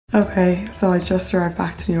Okay, so I just arrived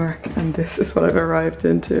back to New York and this is what I've arrived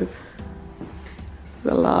into.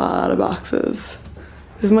 There's a lot of boxes.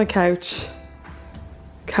 This is my couch.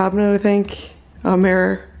 Cabinet, I think. A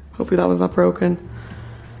mirror. Hopefully that one's not broken.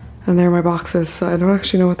 And there are my boxes. So I don't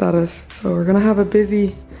actually know what that is. So we're gonna have a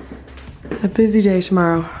busy day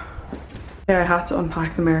tomorrow. Yeah, I had to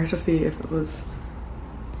unpack the mirror to see if it was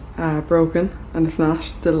broken, and it's not.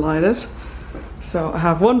 Delighted. So I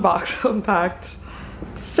have one box unpacked.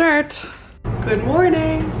 Start. Good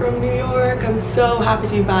morning from New York. I'm so happy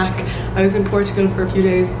to be back. I was in Portugal for a few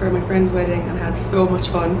days for my friend's wedding and had so much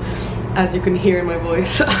fun. As you can hear in my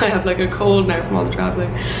voice, I have like a cold now from all the traveling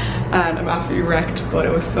and I'm absolutely wrecked, but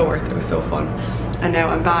it was so worth it. It was so fun. And now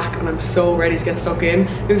I'm back and I'm so ready to get stuck in.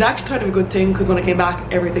 It was actually kind of a good thing because when I came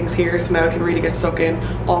back, everything's here, so now I can really get stuck in.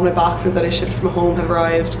 All my boxes that I shipped from home have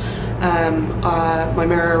arrived. My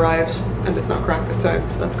mirror arrived and it's not cracked this time,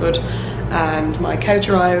 so that's good. And my couch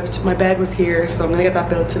arrived, my bed was here, so I'm gonna get that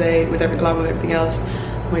built today along with everything else.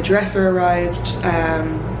 My dresser arrived,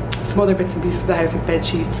 some other bits and pieces of the house like bed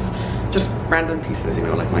sheets, just random pieces, you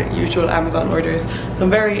know, like my usual Amazon orders. So I'm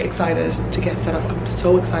very excited to get set up. I'm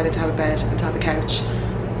so excited to have a bed and to have a couch.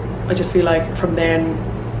 I just feel like from then,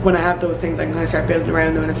 when I have those things, I can kind of start building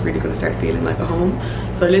around them and it's really going to start feeling like a home.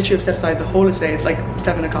 So I literally have set aside the whole of today. It's like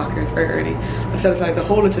 7 o'clock here, it's very early. I've set aside the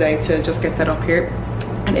whole of today to just get set up here.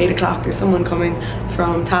 At 8 o'clock there's someone coming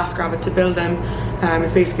from TaskRabbit to build them.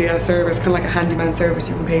 It's basically a service, kind of like a handyman service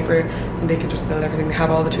you can pay for, and they can just build everything. They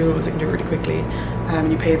have all the tools, they can do it really quickly,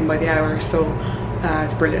 and you pay them by the hour, so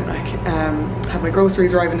it's brilliant. Like, have my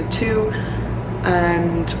groceries arriving at 2,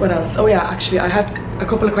 and what else? Oh yeah, actually I had a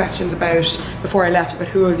couple of questions before I left about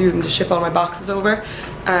who I was using to ship all my boxes over,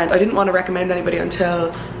 and I didn't want to recommend anybody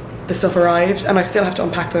until the stuff arrived, and I still have to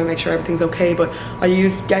unpack them and make sure everything's okay, but I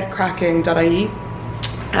used getcracking.ie,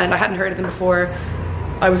 and I hadn't heard of them before.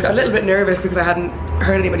 I was a little bit nervous because I hadn't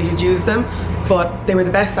heard anybody who'd used them, but they were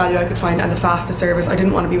the best value I could find and the fastest service. I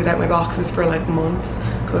didn't want to be without my boxes for like months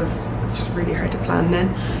because it's just really hard to plan then.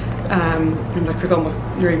 And like there's almost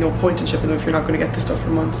really no point in shipping them if you're not going to get the stuff for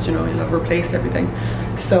months, you know, you'll have to replace everything.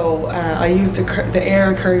 So I used the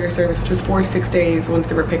air courier service, which was 4 to 6 days once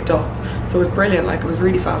they were picked up. So it was brilliant, like it was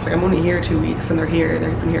really fast. Like I'm only here 2 weeks and they've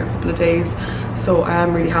been here a couple of days. So I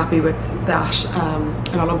am really happy with that,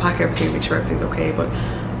 and I'll unpack everything and make sure everything's okay, but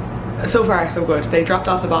so far so good. They dropped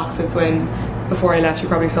off the boxes before I left. You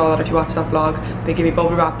probably saw that if you watched that vlog. They gave me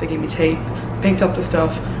bubble wrap, they gave me tape, picked up the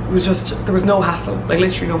stuff. It was just, there was no hassle, like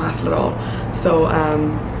literally no hassle at all. So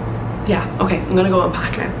yeah, okay, I'm gonna go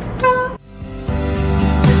unpack now.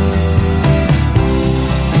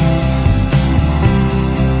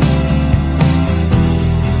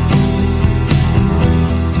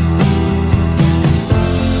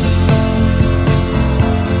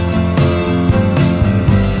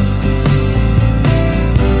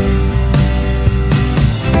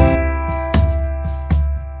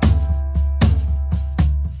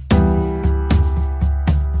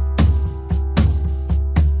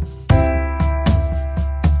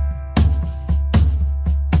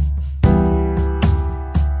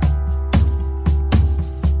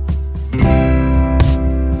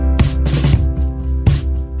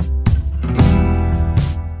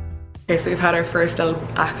 Okay, so we've had our first little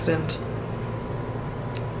accident.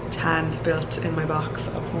 Tan spilt in my box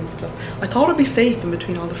of home stuff. I thought it'd be safe in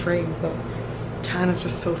between all the frames though. Tan is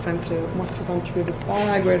just so sensitive. It must have gone through the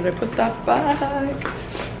bag. Where did I put that bag?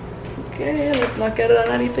 Okay, let's not get it on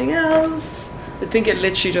anything else. I think it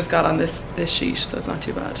literally just got on this sheet, so it's not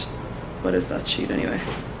too bad. What is that sheet anyway?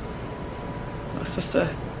 Oh, it's just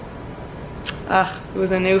it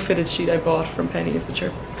was a new fitted sheet I bought from Penny's, but sure,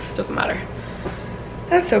 it doesn't matter.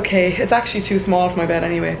 That's okay. It's actually too small for my bed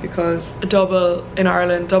anyway, because a double bed in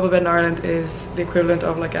Ireland is the equivalent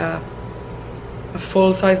of like a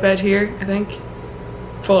full size bed here, I think.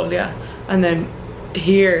 Full, yeah. And then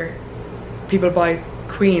here, people buy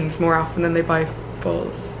queens more often than they buy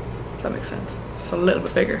fulls. If that makes sense. It's just a little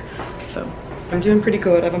bit bigger. So I'm doing pretty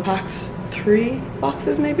good. I've unpacked 3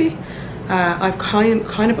 boxes maybe. I've kind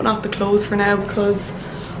of put off the clothes for now because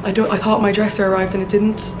I thought my dresser arrived and it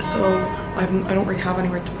didn't, so I don't really have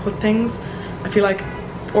anywhere to put things. I feel like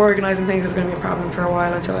organizing things is going to be a problem for a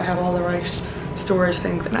while until I have all the right storage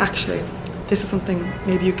things. And actually, this is something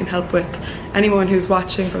maybe you can help with. Anyone who's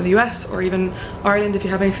watching from the US or even Ireland, if you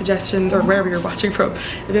have any suggestions, or wherever you're watching from,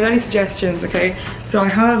 if you have any suggestions, okay? So I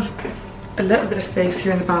have a little bit of space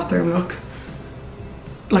here in the bathroom, look.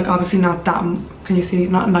 Like obviously not that, can you see,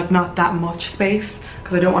 not that much space,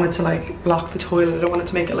 because I don't want it to like block the toilet. I don't want it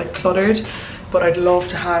to make it like cluttered, but I'd love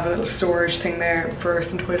to have a little storage thing there for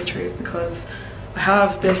some toiletries, because I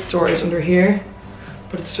have this storage under here,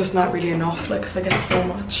 but it's just not really enough, like, because I get so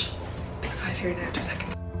much. The guy's here now, 2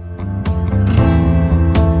 seconds.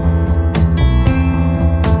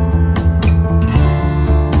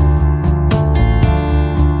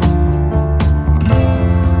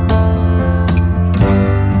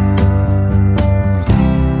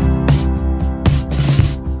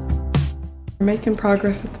 We're making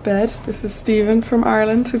progress with the bed. This is Stephen from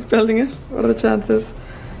Ireland who's building it. What are the chances?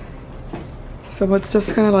 So it's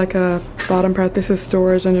just kind of like a bottom part. This is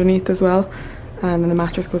storage underneath as well, and then the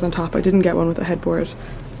mattress goes on top. I didn't get one with a headboard,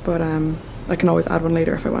 but I can always add one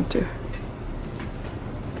later if I want to.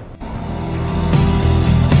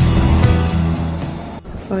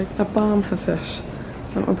 It's like a bomb has hit.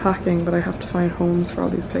 So I'm unpacking, but I have to find homes for all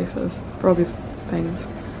these places, for all these things.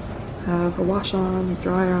 I have a wash on, a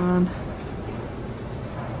dryer on.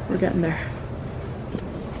 We're getting there.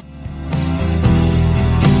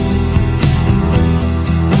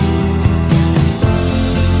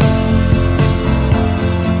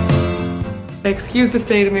 Excuse the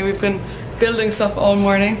state of me, we've been building stuff all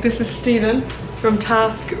morning. This is Stephen from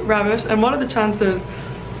Task Rabbit, and what are the chances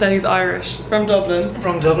that he's Irish, from Dublin?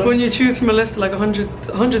 From Dublin. When you choose from a list of like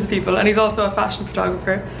hundreds of people, and he's also a fashion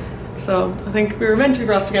photographer. So I think we were meant to be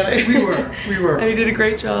brought together. We were. And he did a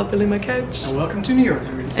great job building my couch. And welcome to New York,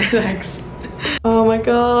 Louise. Thanks. Oh my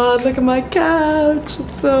god, look at my couch.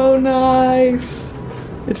 It's so nice.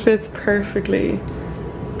 It fits perfectly.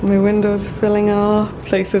 My window's filling up.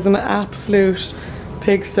 Place is an absolute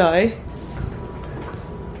pigsty.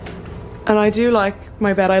 And I do like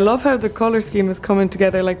my bed. I love how the colour scheme is coming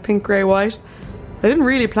together, like pink, grey, white. I didn't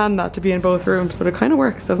really plan that to be in both rooms, but it kind of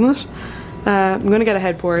works, doesn't it? I'm going to get a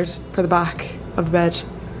headboard for the back of the bed.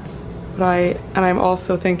 But I'm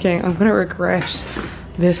also thinking I'm going to regret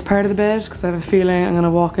this part of the bed because I have a feeling I'm going to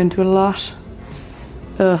walk into it a lot.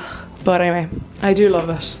 Ugh. But anyway, I do love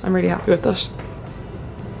it. I'm really happy with it.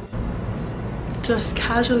 Just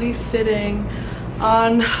casually sitting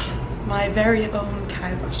on my very own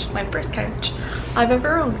couch, my brick couch I've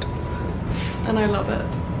ever owned, and I love it.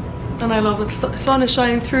 And I love that the sun is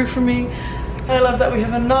shining through for me. And I love that we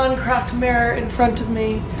have a non-cracked mirror in front of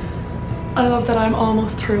me. I love that I'm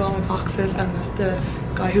almost through all my boxes, and that the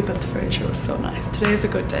guy who built the furniture was so nice. Today is a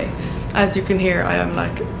good day. As you can hear, I am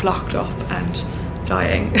like blocked up and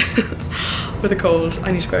dying with a cold.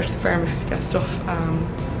 I need to go out to the pharmacy to get stuff.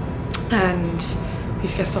 And need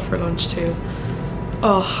to get stuff for lunch too.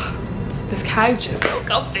 Oh, this couch is so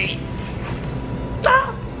comfy.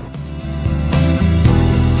 Ah!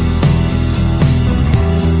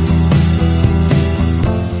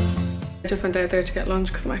 I just went out there to get lunch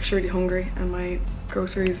because I'm actually really hungry, and my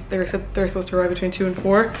groceries, they said they're supposed to arrive between 2 and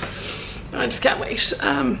 4. And I just can't wait.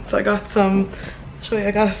 So I got some, I'll show you,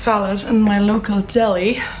 I got a salad in my local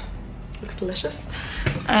deli. Looks delicious.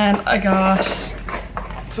 And I got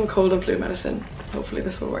some cold and flu medicine. Hopefully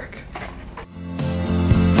this will work.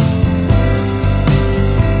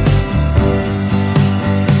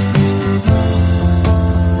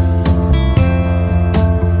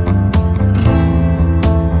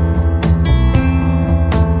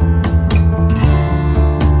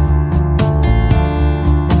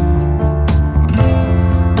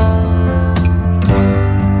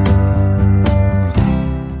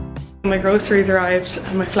 My groceries arrived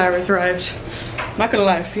and my flowers arrived. I'm not gonna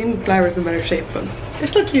lie, I've seen flowers in better shape, but they're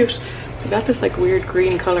still cute. They got this like weird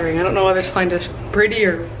green colouring. I don't know whether to find it pretty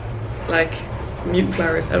or like mutant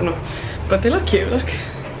flowers, I don't know. But they look cute, look.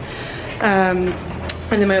 And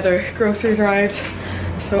then my other groceries arrived.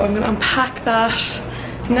 So I'm gonna unpack that.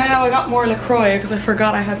 Now I got more LaCroix because I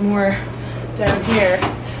forgot I had more down here.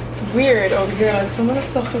 It's weird over here, like some of the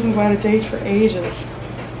stuff doesn't go out of date for ages.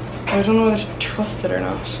 I don't know whether to trust it or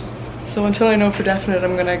not. So until I know for definite,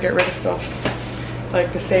 I'm gonna get rid of stuff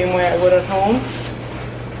like the same way I would at home.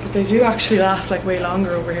 But they do actually last like way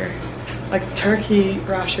longer over here. Like turkey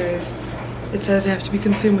rashers, it says they have to be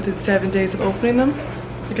consumed within 7 days of opening them.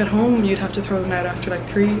 Like at home, you'd have to throw them out after like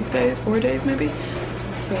 3 days, 4 days maybe.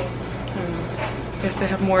 So I don't know. I guess they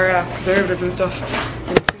have more preservatives and stuff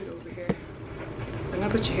in the food over here. I'm gonna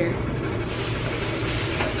put you here.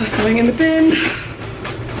 That's going in the bin.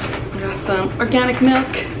 I got some organic milk.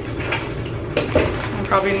 I'm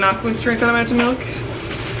probably not going to drink that amount of milk.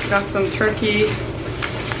 Got some turkey,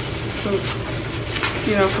 some,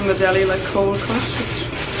 you know, from the deli, like cold cut,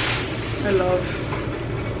 which I love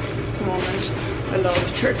at the moment. I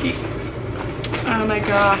love turkey. And I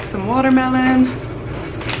got some watermelon.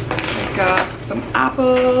 I got some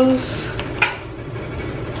apples.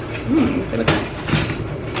 They look nice.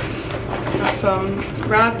 Got some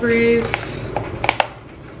raspberries.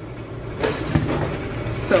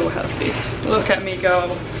 So healthy. Look at me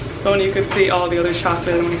go. If only you could see all the other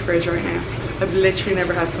chocolate in my fridge right now. I've literally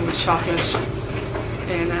never had so much chocolate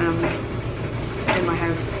in my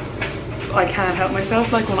house. I can't help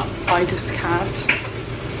myself, like when I just can't.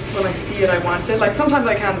 When I see it, I want it. Like sometimes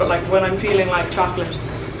I can, but like when I'm feeling like chocolate,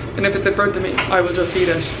 and if it's in front of me, I will just eat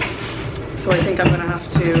it. So I think I'm gonna have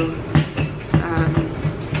to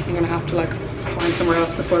like find somewhere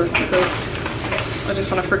else to put it, because I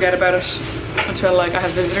just want to forget about it until like I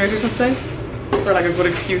have visitors or something, or like a good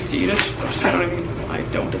excuse to eat it. But you know what I mean? I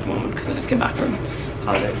don't at the moment because I just came back from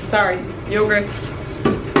holidays. Sorry. Yogurts,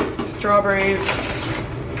 strawberries,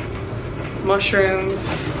 mushrooms,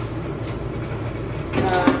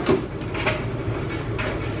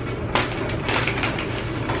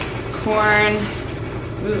 corn,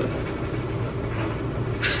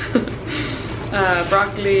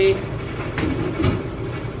 broccoli.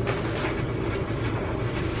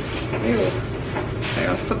 Ew. Okay,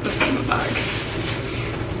 let's put this in the bag.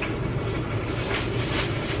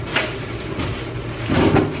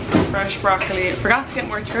 Fresh broccoli. I forgot to get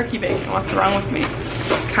more turkey bacon. What's wrong with me?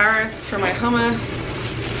 Carrots for my hummus.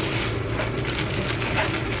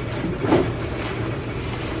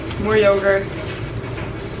 More yogurts.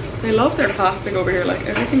 They love their plastic over here. Like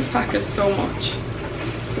everything's packaged so much.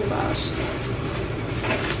 So bad.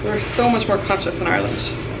 We're so much more conscious in Ireland.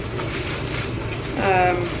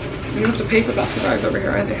 You don't have to pay for plastic bags over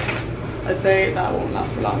here either. I'd say that won't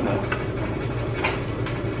last for long though.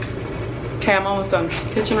 Okay, I'm almost done.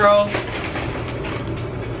 Kitchen roll,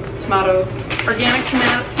 tomatoes, organic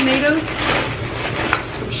tomatoes,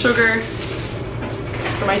 some sugar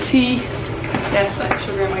for my tea. Yes, I have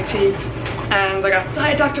sugar in my tea. And I got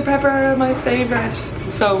Diet Dr. Pepper, my favorite.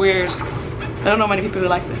 I'm so weird. I don't know many people who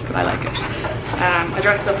like this, but I like it. I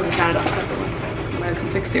dressed up in the Canada Dr. Pepper once when I was in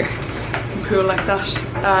 6th year. I'm cool like that.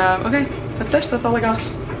 Okay, that's it. That's all I got.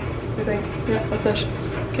 I think. Yeah, that's it.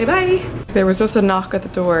 Okay, bye. There was just a knock at the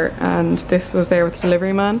door, and this was there with the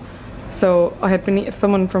delivery man. So I had been,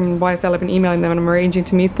 someone from YSL, I've been emailing them and I'm arranging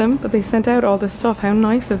to meet them, but they sent out all this stuff. How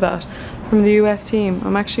nice is that? From the US team.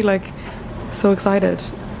 I'm actually like so excited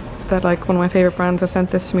that like one of my favorite brands has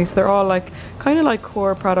sent this to me. So they're all like kind of like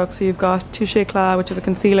core products. So you've got Touche Éclat, which is a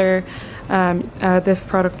concealer. This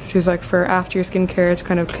product, which is like for after your skincare to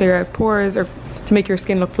kind of clear out pores or to make your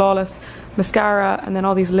skin look flawless. Mascara, and then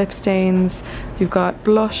all these lip stains. You've got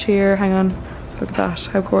blush here. Hang on, look at that,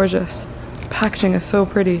 how gorgeous. Packaging is so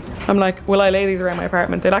pretty. I'm like, will I lay these around my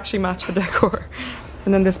apartment? They'd actually match the decor.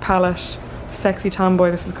 And then this palette, Sexy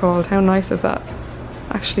Tomboy this is called. How nice is that?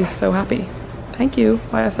 Actually so happy. Thank you,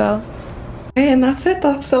 YSL. Okay, and that's it.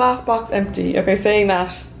 That's the last box empty. Okay, saying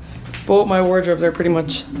that, both my wardrobes are pretty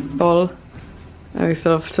much full. And we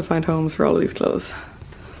still have to find homes for all of these clothes.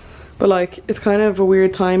 But like, it's kind of a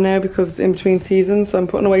weird time now because it's in between seasons. So I'm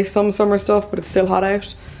putting away some summer stuff, but it's still hot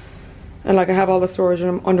out. And like I have all the storage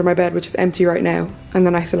under my bed, which is empty right now. And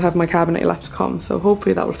then I still have my cabinet left to come. So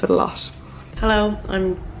hopefully that will fit a lot. Hello,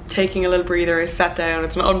 I'm taking a little breather. I sat down,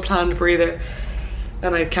 it's an unplanned breather.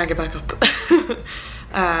 And I can't get back up.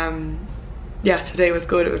 Yeah, today was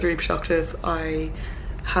good, it was really productive. I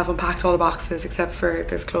have unpacked all the boxes except for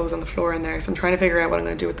there's clothes on the floor in there. So I'm trying to figure out what I'm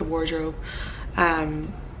gonna do with the wardrobe.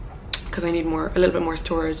 Because I need a little bit more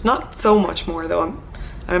storage. Not so much more though,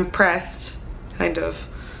 I'm impressed, kind of.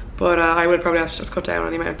 But I would probably have to just cut down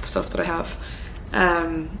on the amount of stuff that I have.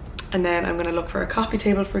 And then I'm gonna look for a coffee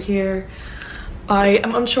table for here. I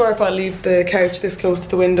am unsure if I'll leave the couch this close to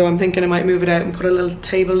the window. I'm thinking I might move it out and put a little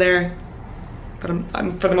table there. But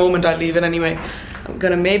for the moment I'll leave it anyway. I'm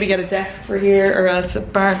gonna maybe get a desk for here or else a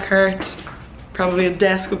bar cart. Probably a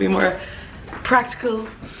desk would be more practical.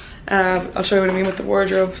 I'll show you what I mean with the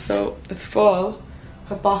wardrobe. So it's full. I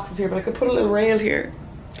have boxes here, but I could put a little rail here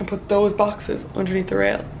and put those boxes underneath the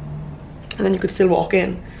rail. And then you could still walk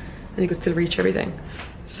in and you could still reach everything.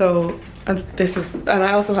 So, and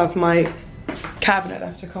I also have my cabinet. I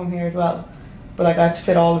have to come here as well. But like I have to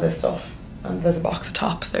fit all of this stuff. And there's a box of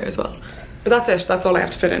tops there as well. But that's it, that's all I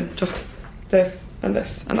have to fit in. Just this, and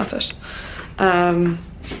that's it. Oh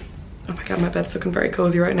my god, my bed's looking very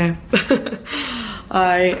cozy right now.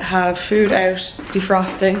 I have food out,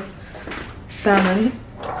 defrosting, salmon.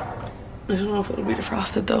 I don't know if it'll be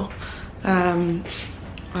defrosted though.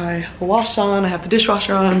 I have a wash on, I have the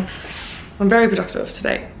dishwasher on. I'm very productive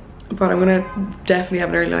today, but I'm gonna definitely have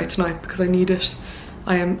an early night tonight because I need it.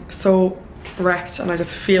 I am so wrecked and I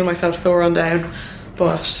just feel myself so run down.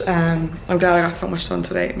 But I'm glad I got so much done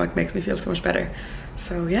today. It like, makes me feel so much better.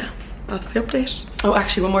 So yeah, that's the update. Oh,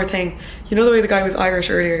 actually one more thing. You know the way the guy was Irish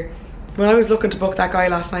earlier? When I was looking to book that guy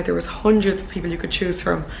last night, there was hundreds of people you could choose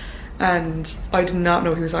from. And I did not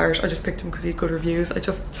know he was Irish. I just picked him because he had good reviews. It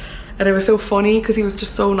And it was so funny because he was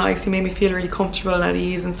just so nice. He made me feel really comfortable and at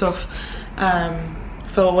ease and stuff.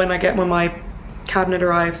 So when my cabinet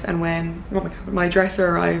arrives and when my dresser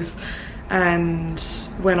arrives and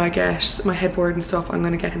when I get my headboard and stuff, I'm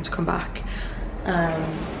gonna get him to come back.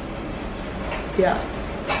 Yeah,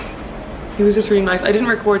 he was just really nice. I didn't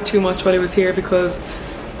record too much while he was here because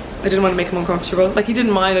I didn't want to make him uncomfortable. Like, he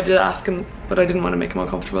didn't mind, I did ask him, but I didn't want to make him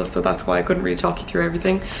uncomfortable, so that's why I couldn't really talk you through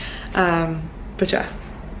everything. But yeah,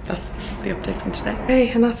 that's the update from today. Okay,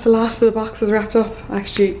 and that's the last of the boxes wrapped up. I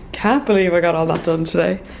actually can't believe I got all that done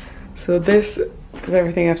today. So this is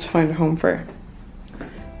everything I have to find a home for.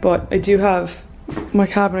 But I do have my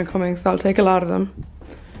cabinet coming, so I'll take a lot of them.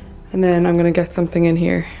 And then I'm gonna get something in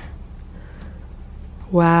here.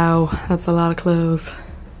 Wow, that's a lot of clothes.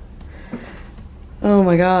 Oh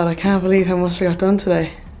my god, I can't believe how much I got done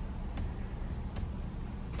today.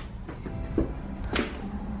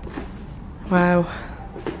 Wow,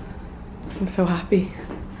 I'm so happy.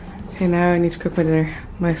 Okay, now I need to cook my dinner.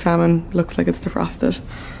 My salmon looks like it's defrosted.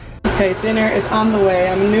 Okay, dinner is on the way.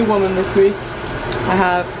 I'm a new woman this week. I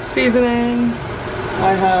have seasoning,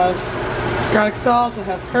 I have garlic salt, I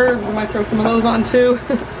have herbs. I might throw some of those on too.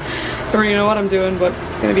 Don't really know what I'm doing, but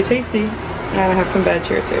it's gonna be tasty. And I have some veg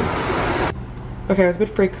here too. Okay, I was a bit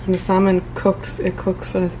freaked because when the salmon cooks, it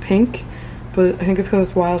cooks and it's pink. But I think it's because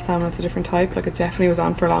it's wild salmon, it's a different type. Like, it definitely was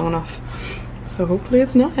on for long enough. So hopefully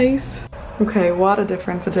it's nice. Okay, what a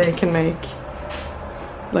difference a day can make.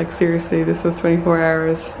 Like, seriously, this was 24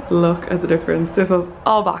 hours. Look at the difference. This was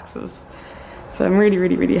all boxes. So I'm really,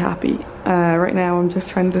 really, really happy. Right now I'm just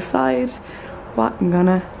trying to decide what I'm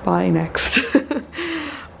gonna buy next.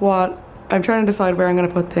 I'm trying to decide where I'm going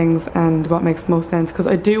to put things and what makes the most sense, because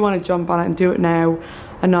I do want to jump on it and do it now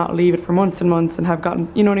and not leave it for months and months and have gotten,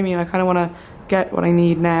 you know what I mean? I kind of want to get what I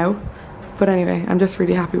need now. But anyway, I'm just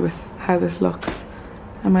really happy with how this looks.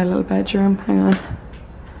 And my little bedroom, hang on.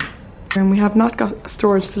 And we have not got a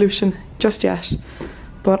storage solution just yet,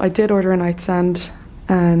 but I did order a nightstand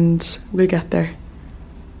and we'll get there.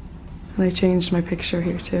 And I changed my picture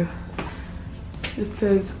here too. It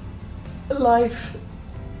says, life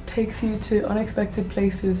takes you to unexpected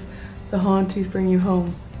places, the haunties bring you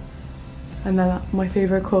home. And then my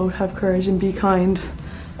favorite quote, have courage and be kind.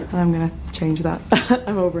 And I'm gonna change that.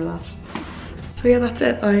 I'm over that. So yeah, that's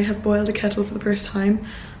it. I have boiled a kettle for the first time.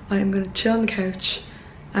 I am gonna chill on the couch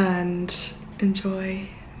and enjoy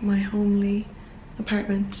my homely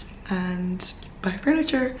apartment and buy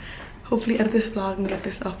furniture. Hopefully edit this vlog and get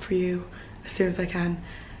this up for you as soon as I can.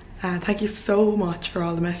 Thank you so much for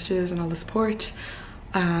all the messages and all the support.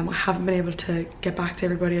 I haven't been able to get back to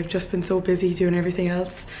everybody. I've just been so busy doing everything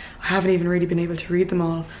else. I haven't even really been able to read them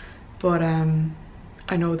all, but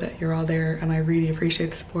I know that you're all there and I really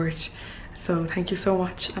appreciate the support. So thank you so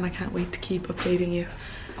much, and I can't wait to keep updating you.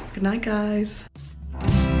 Good night, guys.